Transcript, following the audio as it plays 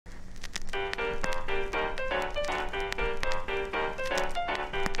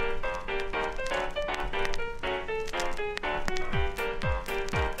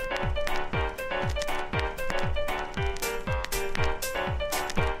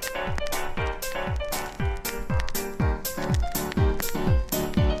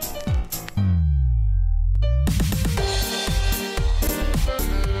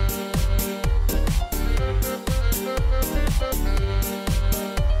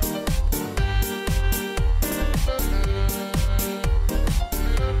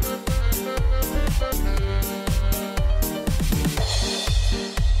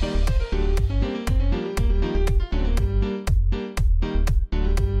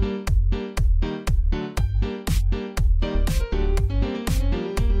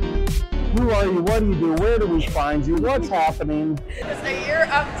are you? What do you do? Where do we find you? What's happening? It's a year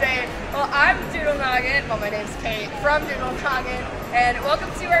update. Well, I'm Doodle Noggin. Well, my name's Kate from Doodle Noggin, and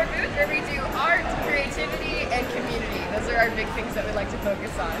welcome to our booth where we do art, creativity, and community. Those are our big things that we like to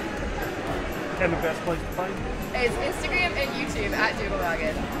focus on. And the best place to find you? It's Instagram and YouTube at Doodle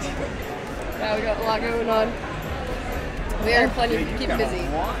Noggin. Yeah, we got a lot going on. We are plenty to keep busy.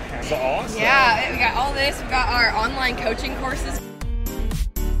 That's awesome. Yeah, we got all this. We got our online coaching courses.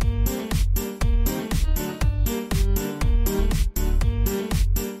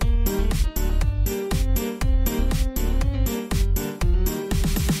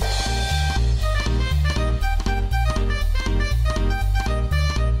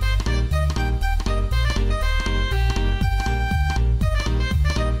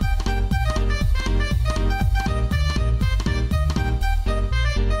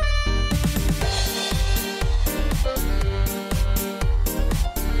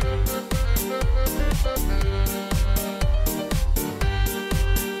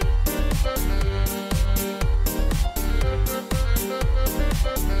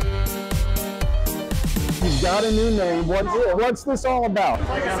 You've got a new name. What's this all about?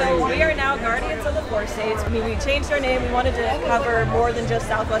 So we are now Guardians of the Four States. I mean, we changed our name. We wanted to cover more than just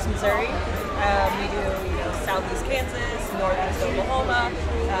Southwest Missouri. We do, Southeast Kansas, Northeast Oklahoma,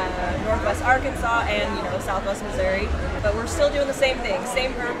 Northwest Arkansas, and Southwest Missouri. But we're still doing the same thing,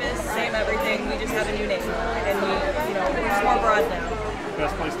 same purpose, same everything. We just have a new name, and we're just more broad now.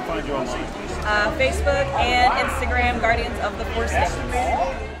 Best place to find you online? Facebook and Instagram, Guardians of the Four States.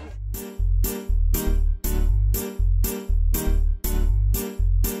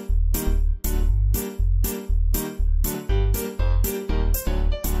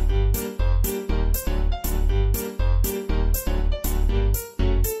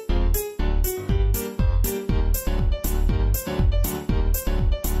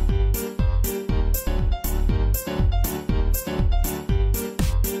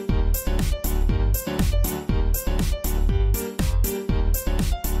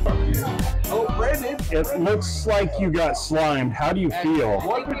 It looks like you got slimed. How do you feel?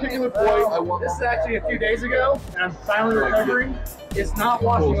 One particular point, this is actually a few days ago, and I'm finally recovering. It's not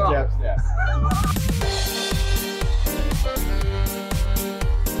washing off.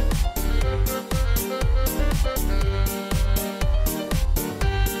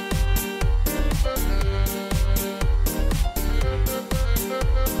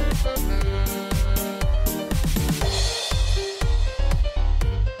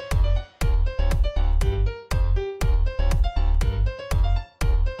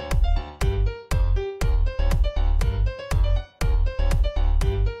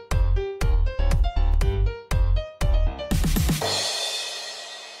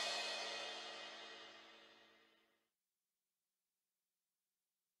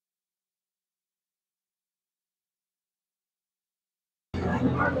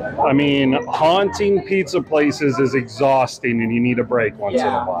 I mean, haunting pizza places is exhausting and you need a break once in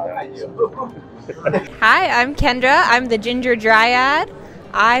a while. Hi, I'm Kendra. I'm the Ginger Dryad.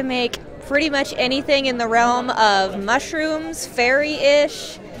 I make pretty much anything in the realm of mushrooms,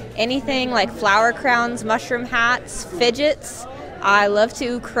 fairy-ish, anything like flower crowns, mushroom hats, fidgets. I love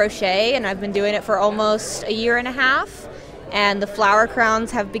to crochet, and I've been doing it for almost a year and a half. And the flower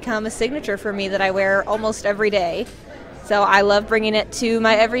crowns have become a signature for me that I wear almost every day. So I love bringing it to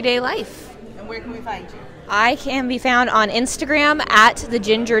my everyday life. And where can we find you? I can be found on Instagram at the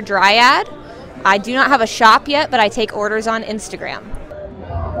Ginger Dryad. I do not have a shop yet, but I take orders on Instagram.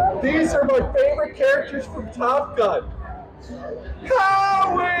 These are my favorite characters from Top Gun.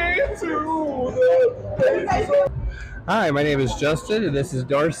 Highway to the... Hi, my name is Justin, and this is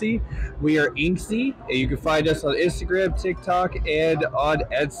Darcy. We are Inksy, and you can find us on Instagram, TikTok, and on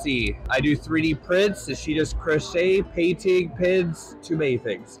Etsy. I do 3D prints, and she does crochet, painting, pins, too many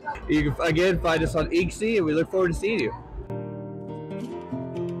things. You can, again, find us on Inksy, and we look forward to seeing you.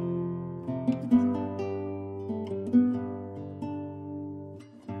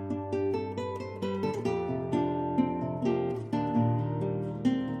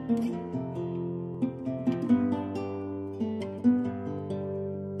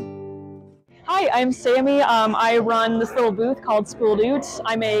 Hi, I'm Sammy. I run this little booth called Spool Doot.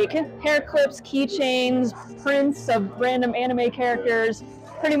 I make hair clips, keychains, prints of random anime characters,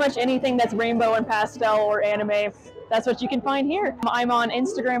 pretty much anything that's rainbow and pastel or anime. That's what you can find here. I'm on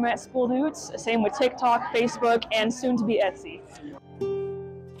Instagram at Spool Doot, same with TikTok, Facebook, and soon to be Etsy.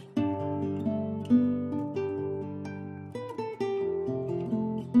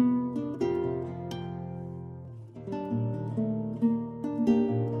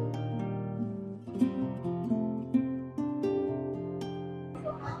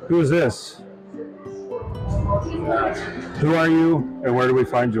 Who is this? Who are you, and where do we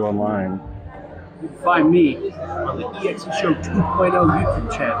find you online? You can find me on the EXE Show 2.0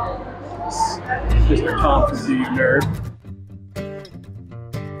 YouTube channel. It's Mr. Tom from Do You Nerd.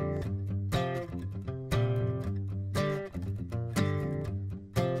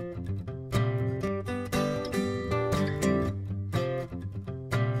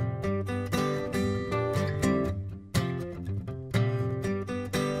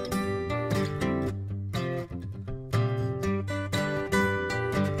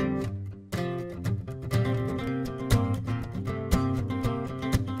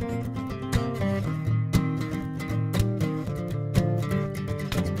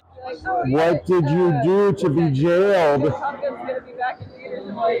 What did you do to be jailed?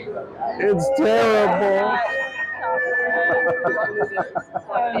 It's terrible.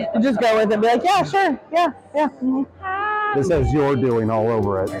 You just go with it and be like, yeah, sure, yeah, yeah. Mm-hmm. This has your doing all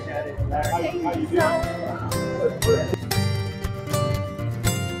over it.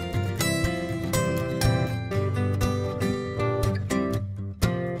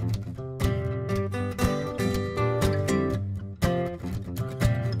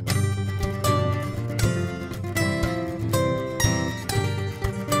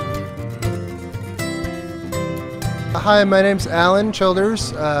 Hi, my name's Alan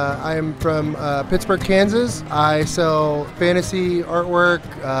Childers. I am from Pittsburgh, Kansas. I sell fantasy artwork,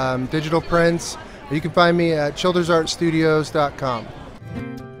 digital prints. You can find me at childersartstudios.com.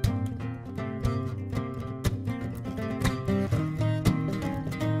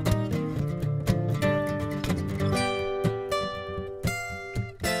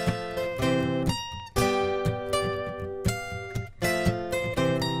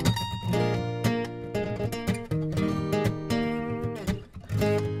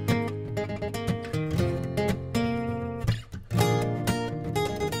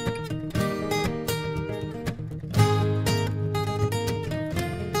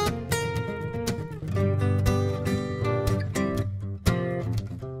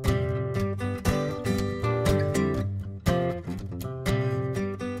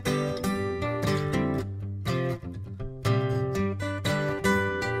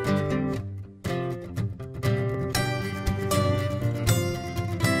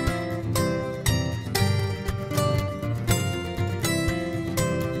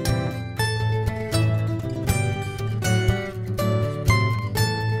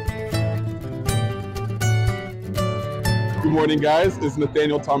 Good morning, guys. It's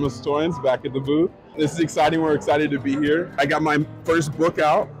Nathaniel Thomas Torrance back at the booth. This is exciting. We're excited to be here. I got my first book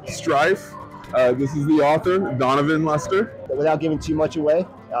out, Strife. This is the author, Donovan Lester. Without giving too much away,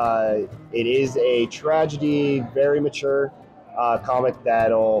 it is a tragedy, very mature comic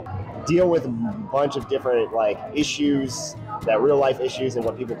that'll deal with a bunch of different issues, that real life issues and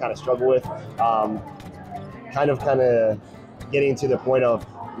what people kind of struggle with. Kind of getting to the point of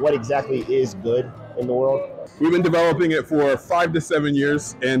what exactly is good in the world. We've been developing it for 5 to 7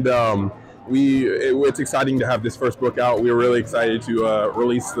 years, and it's exciting to have this first book out. We're really excited to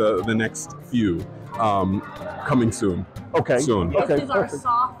release the next few coming soon. Okay. Soon. This is our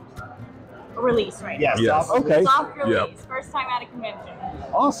soft release right now. Yes. Okay. Soft release, Yep. first time at a convention.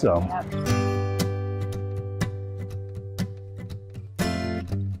 Awesome.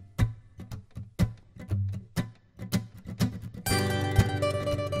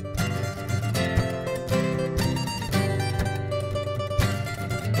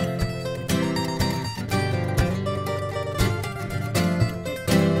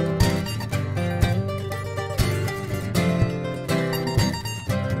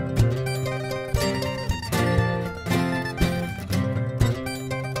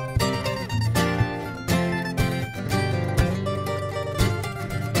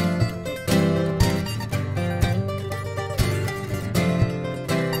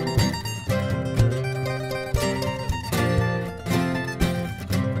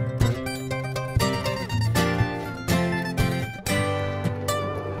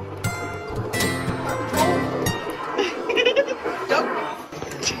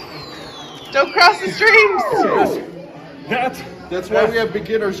 Don't cross the streams! That's why we have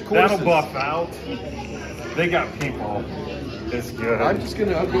beginners courses. That'll buff out. They got people. It's good. I'm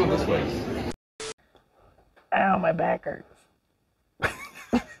going this way. Ow, my back hurts.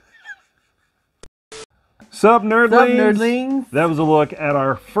 Sup, nerdlings? Sup, nerdlings? That was a look at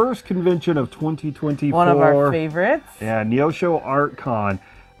our first convention of 2024. One of our favorites. Yeah, Neosho ArtCon.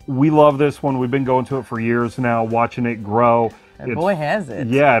 We love this one. We've been going to it for years now, watching it grow. And boy, has it.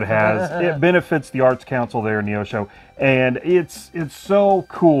 Yeah, it has. It benefits the Arts Council there in Neosho. And it's so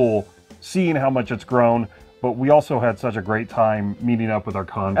cool seeing how much it's grown. but we also had such a great time meeting up with our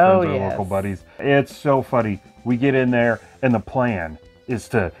con friends, our local buddies. It's so funny. We get in there, and the plan is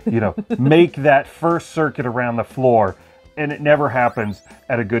to, you know, make that first circuit around the floor, and it never happens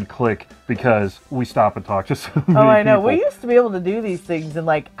at a good click because we stop and talk to so many Oh, I know. people. We used to be able to do these things in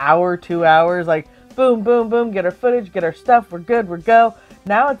like hour, 2 hours, like boom, boom, boom, get our footage, get our stuff, we're good, we're go.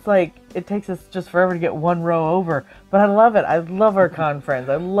 Now it's like, it takes us just forever to get one row over. But I love it. I love our con friends.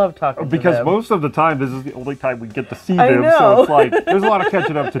 I love talking to them. Because most of the time, this is the only time we get to see them. So it's like, there's a lot of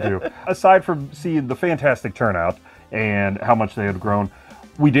catching up to do. Aside from seeing the fantastic turnout and how much they had grown,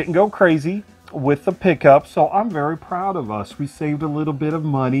 we didn't go crazy with the pickup. So I'm very proud of us. We saved a little bit of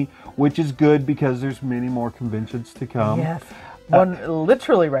money, which is good because there's many more conventions to come. Yes. One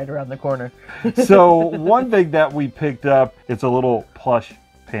literally right around the corner. So one thing that we picked up, it's a little plush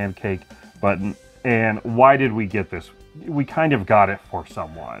pancake button. And why did we get this? We kind of got it for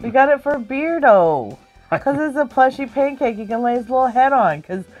someone. We got it for Beardo. Because it's a plushy pancake you can lay his little head on.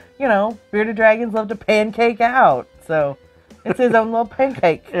 Because, you know, bearded dragons love to pancake out. So it's his own little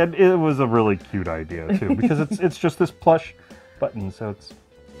pancake. And it was a really cute idea, too. Because it's just this plush button. So it's...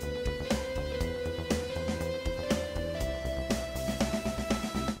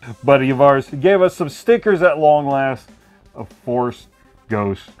 Buddy of ours gave us some stickers at long last of Force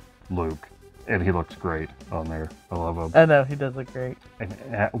Ghost Luke. And he looks great on there. I love him. I know, he does look great.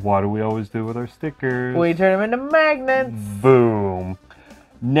 And what do we always do with our stickers? We turn them into magnets. Boom.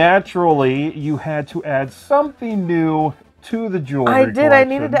 Naturally, you had to add something new to the jewelry I did. collection. I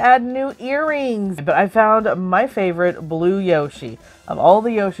needed to add new earrings. But I found my favorite blue Yoshi. Of all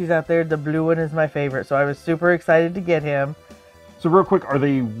the Yoshis out there, the blue one is my favorite. So I was super excited to get him. So real quick, are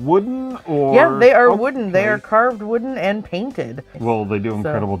they wooden or? Yeah, they are wooden. They are carved wooden and painted. Well, they do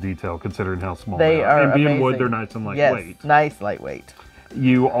incredible detail considering how small they are. And being amazing. wood, they're nice and lightweight. Yes, nice lightweight.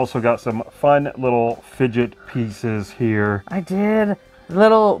 You also got some fun little fidget pieces here. I did.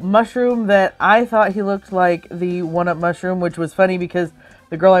 Little mushroom that I thought he looked like the one-up mushroom, which was funny because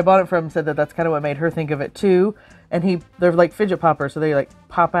the girl I bought it from said that that's kind of what made her think of it too. And they're like fidget poppers, so they like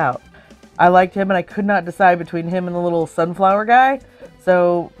pop out. I liked him, and I could not decide between him and the little sunflower guy.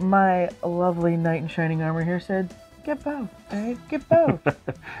 So my lovely knight in shining armor here said, "Get both, Dave. Get both."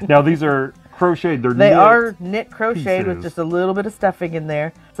 Now these are crocheted. They are knit crocheted with just a little bit of stuffing in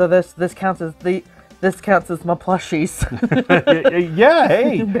there. So this counts as my plushies. Yeah,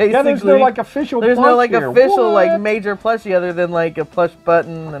 hey. Yeah, there's no like official. There's no like here. official What? like major plushie other than like a plush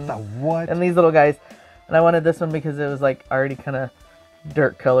button and and these little guys. And I wanted this one because it was like already kind of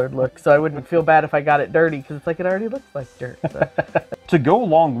dirt colored look, so I wouldn't feel bad if I got it dirty because it's like it already looks like dirt. So. To go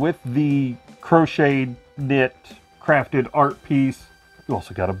along with the crocheted, knit, crafted art piece, you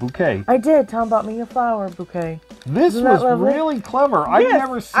also got a bouquet. I did. Tom bought me a flower bouquet. This Isn't that was lovely? really clever. Yes, I've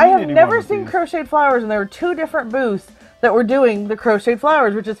never seen I have anyone never with seen these. crocheted flowers, and there were 2 different booths that were doing the crocheted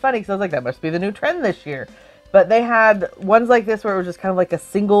flowers, which is funny because I was like, that must be the new trend this year. But they had ones like this where it was just kind of like a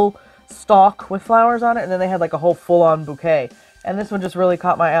single stalk with flowers on it, and then they had like a whole full-on bouquet. And this one just really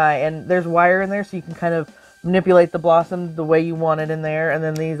caught my eye. And there's wire in there, so you can kind of manipulate the blossom the way you want it in there. And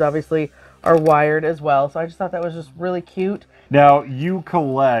then these obviously are wired as well. So I just thought that was just really cute. Now, you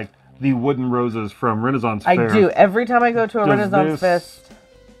collect the wooden roses from Renaissance I Fair. do. Every time I go to a Renaissance Fest.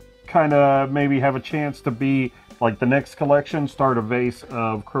 Kind of maybe have a chance to be like the next collection, start a vase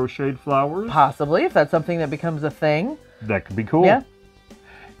of crocheted flowers? Possibly, if that's something that becomes a thing. That could be cool. Yeah.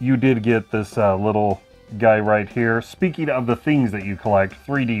 You did get this little guy right here. Speaking of the things that you collect,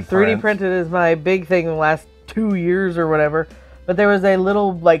 3D print. 3D printed is my big thing in the last 2 years or whatever. But there was a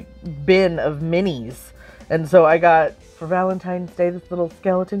little like bin of minis. And so I got, for Valentine's Day, this little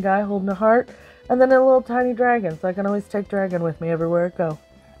skeleton guy holding a heart. And then a little tiny dragon. So I can always take dragon with me everywhere I go.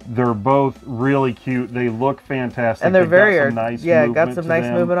 They're both really cute. They look fantastic. And they're very, got some nice got some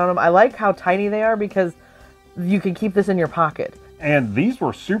nice movement on them. I like how tiny they are because you can keep this in your pocket. And these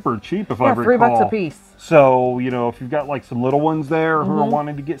were super cheap, if I recall. $3 a piece. So, you know, if you've got like some little ones there who are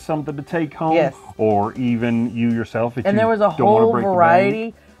wanting to get something to take home, or even you yourself, if and you there was a don't want to whole break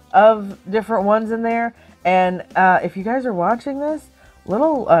variety of different ones in there. And if you guys are watching this,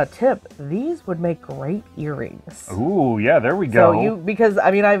 little tip: these would make great earrings. Ooh, yeah, there we go. So because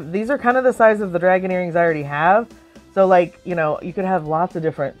I mean, these are kind of the size of the dragon earrings I already have. So like, you know, you could have lots of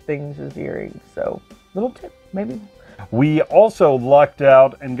different things as earrings. So little tip, maybe. We also lucked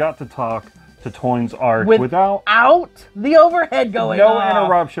out and got to talk to Toyn's Art without the overhead going no off.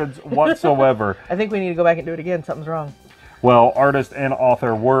 interruptions whatsoever. I think we need to go back and do it again. Something's wrong. Well, artist and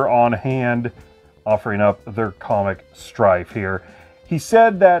author were on hand offering up their comic Strife here. He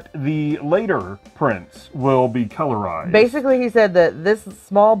said that the later prints will be colorized. Basically, he said that this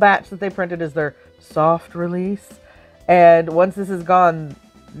small batch that they printed is their soft release. And once this is gone,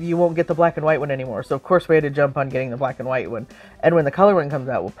 you won't get the black and white one anymore. So, of course, we had to jump on getting the black and white one. And when the color one comes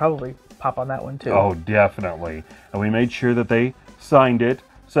out, we'll probably pop on that one, too. Oh, definitely. And we made sure that they signed it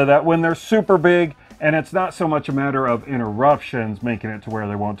so that when they're super big, and it's not so much a matter of interruptions making it to where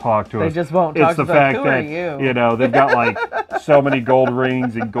they won't talk to us. They just won't talk to us. It's the fact Who that, are you? you know, they've got like so many gold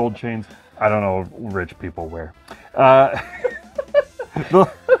rings and gold chains. I don't know what rich people wear.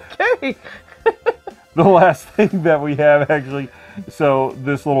 Okay. The last thing that we have, actually, so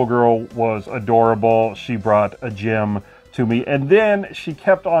this little girl was adorable. She brought a gem to me, and then she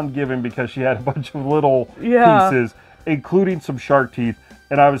kept on giving because she had a bunch of little pieces, including some shark teeth.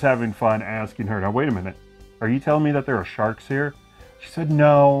 And I was having fun asking her, now wait a minute, are you telling me that there are sharks here? She said,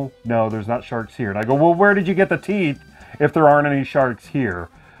 no, there's not sharks here. And I go, well, where did you get the teeth if there aren't any sharks here?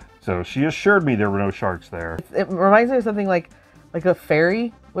 So she assured me there were no sharks there. It reminds me of something like a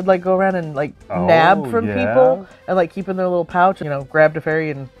fairy would like go around and like nab from people and like keep in their little pouch, you know, grabbed a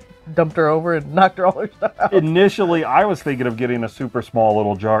fairy and dumped her over and knocked her all her stuff out. Initially, I was thinking of getting a super small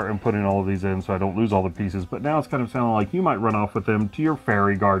little jar and putting all of these in so I don't lose all the pieces, but now it's kind of sounding like you might run off with them to your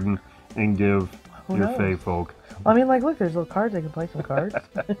fairy garden and give your fae folk. Well, I mean, like, look, there's little cards. I can play some cards.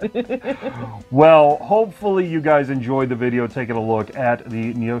 Well, hopefully you guys enjoyed the video taking a look at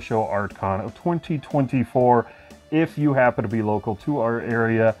the Neosho ArtCon of 2024. If you happen to be local to our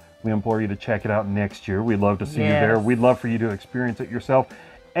area, we implore you to check it out next year. We'd love to see you there. We'd love for you to experience it yourself.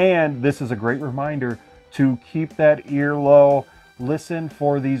 And this is a great reminder to keep that ear low. Listen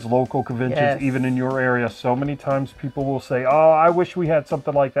for these local conventions, even in your area. So many times people will say, oh, I wish we had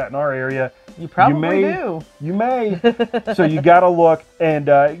something like that in our area. You probably do. You may. So you got to look. And,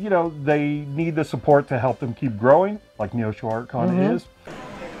 you know, they need the support to help them keep growing, like Neosho ArtCon is.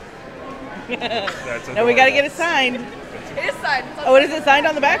 Now we got to get it signed. It is signed. Oh, is it signed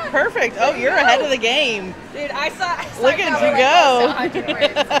on the back? Perfect. Oh, you're ahead of the game. Dude, I saw Look at you go.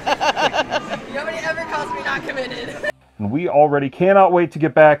 Nobody ever calls me not committed. And we already cannot wait to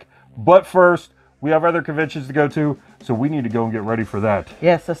get back. But first, we have other conventions to go to, so we need to go and get ready for that.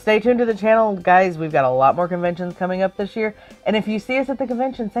 Yes, so stay tuned to the channel, guys. We've got a lot more conventions coming up this year. And if you see us at the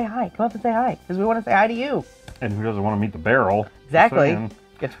convention, say hi. Come up and say hi, because we want to say hi to you. And who doesn't want to meet the barrel? Exactly.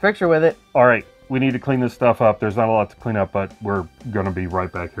 Get your picture with it. All right. We need to clean this stuff up. There's not a lot to clean up, but we're going to be right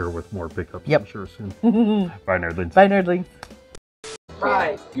back here with more pickups, I'm sure, soon. Bye, nerdlings. Bye, nerdlings.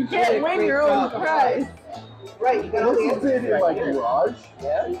 Prize. You can't win your own prize. Right, you got to answer in like garage.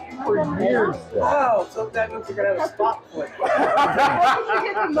 Yeah. For years. Wow, so that means you're gonna have a spot for it. You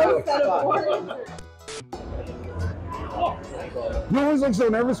get the most out of one. You always look so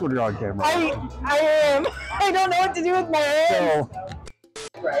nervous when you're on camera. I am. I don't know what to do with my hands.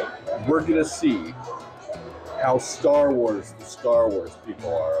 We're gonna see how the Star Wars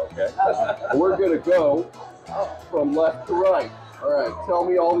people are, okay? We're gonna go from left to right. All right, tell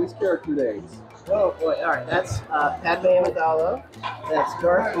me all these character names. Oh boy, all right, that's Padme Amidala, that's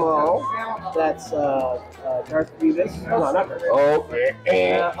Darth Maul, that's Darth Grievous. Come on, not Darth.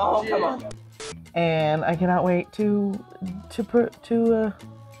 Okay. Oh, come on. And I cannot wait to procure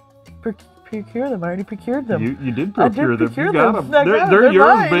them. I already procured them. You did procure them. You got them. They're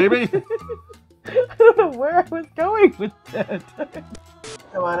yours, mine. baby. I don't know where I was going with that.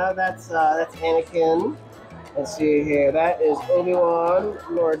 Come on, that's Anakin. Let's see here. That is Obi-Wan,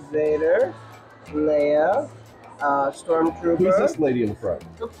 Lord Vader, Leia, Stormtrooper. Who's this lady in the front?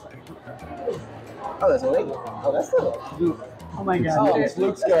 Oh, that's a lady. Oh, that's not Luke. Oh my God. Oh, it's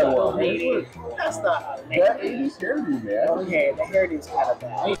Luke Skywalker. That's not a That 80s hairdo, man. Okay, the hairdo's kind of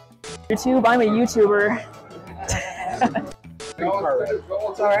bad. YouTube, I'm a YouTuber.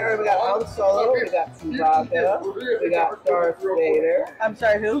 So right here we got Han Solo, we got Chewbacca, we got Darth Vader. I'm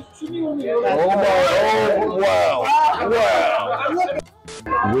sorry, who? Wow.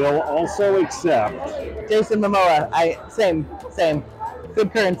 We'll also accept Jason Momoa. Same.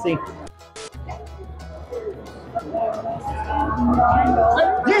 Good currency.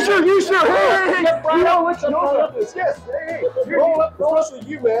 You sure. Hey, you know what you know about this? Yes. Hey, roll up, especially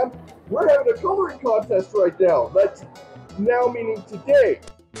you, man. We're having a coloring contest right now. That's now meaning today.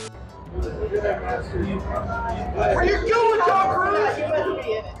 Are you going, Tom Cruise?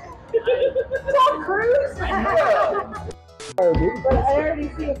 Tom Cruise? Yeah. But I already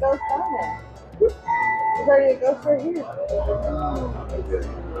see a ghost on there. There's already a ghost right here.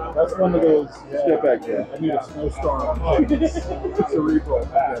 That's one of those. Step back there. I need a snowstorm. Cerebral.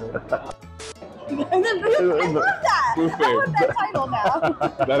 I love that. I want that title now.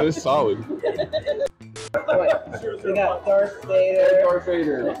 That is solid. We got Darth Vader. Darth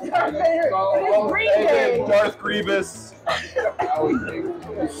Vader. Darth Vader. Darth Grievous.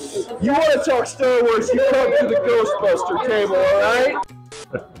 You want to talk Star Wars, you come to the Ghostbuster table, alright?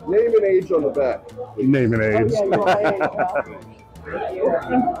 Name and age on the back. Name and age.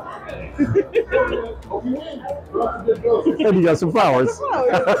 And you got some flowers.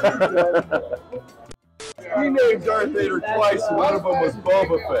 We named Darth Vader twice, and one of them was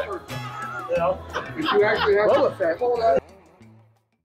Boba Fett. You actually have Boba Fett.